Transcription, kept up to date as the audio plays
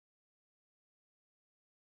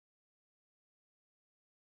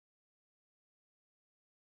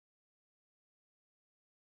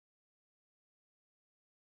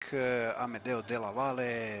Amedeo Della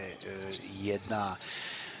Valle, jedna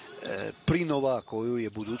prinova koju je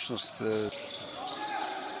budućnost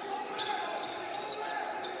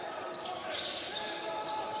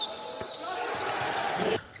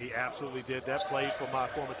He absolutely did that play for my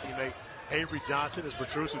former teammate Avery Johnson as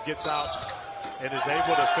Petrusev gets out and is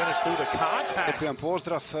able to finish through the contact. Jedan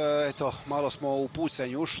pozdrav, eto, malo smo u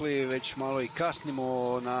pucanj ušli, već malo i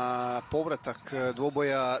kasnimo na povratak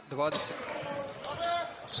dvoboja 20.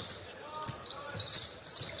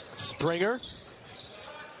 Springer,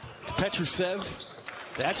 Petrusev.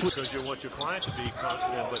 That's because you want your client to be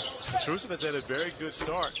confident, but Petrusev has had a very good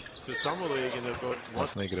start to Summer League and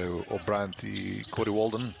Masno igraju O'Brien i Corey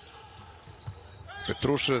Walden.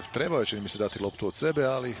 Petrušev trebao će mi se dati loptu od sebe,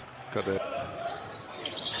 ali kada je...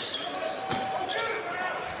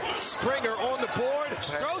 Springer on the board,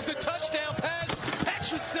 throws the touchdown pass,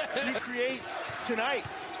 Petrusev! Recreate tonight.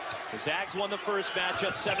 The Zags won the first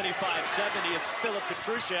matchup 75-70 as Filip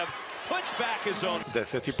Petrušev puts back his own.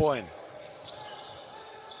 10. poen.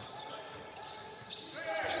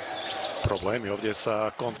 Problemi ovdje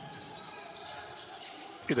sa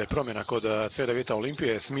ide promjena kod C9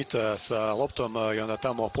 Olimpije, Smith sa loptom i onda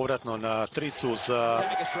tamo povratno na tricu za...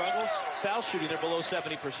 Foul shooting, they're below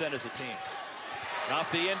 70% as a team.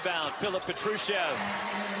 Off the inbound, Filip Petrušev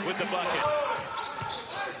with the bucket.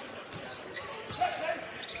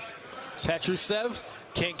 Petrusev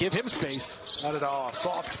can't give him space. Not at all.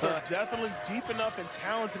 Soft touch. Definitely deep enough and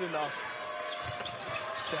talented enough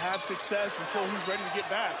to have success until he's ready to get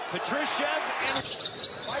back. Petrusev and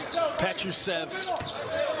Petrusev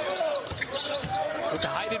with the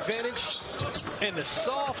height advantage and the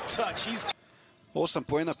soft touch. He's 8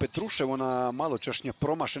 poena Petrušev, ona maločašnja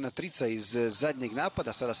promašena trica iz zadnjeg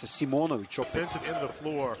napada, sada se Simonović opet. Defensive end of the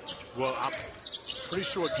floor. Well, I'm pretty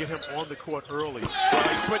sure get him on the court early.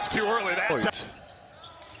 He switched too early that time.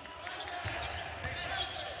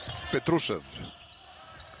 Petrušev.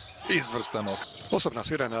 Izvrstano. Osobna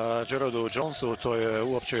svira na Gerardu Jonesu, to je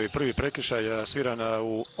uopće prvi prekršaj sviran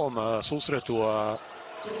u ovom susretu, a...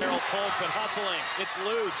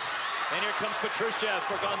 And here comes Petrusev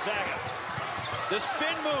for Gonzaga. The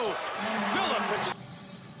spin move, Filip.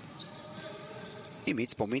 I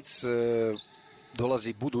mic po mic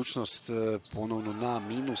dolazi budućnost ponovno na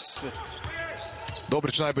minus.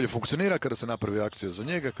 Dobrić najbolje funkcionira kada se napravi akcija za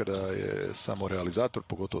njega, kada je samo realizator,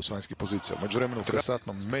 pogotovo s vanjskih pozicija. U međuvremenu u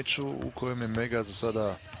tresatnom meču u kojem je Mega za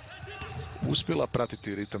sada uspjela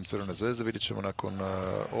pratiti ritam Crvene zvezde, vidjet ćemo nakon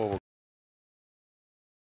ovog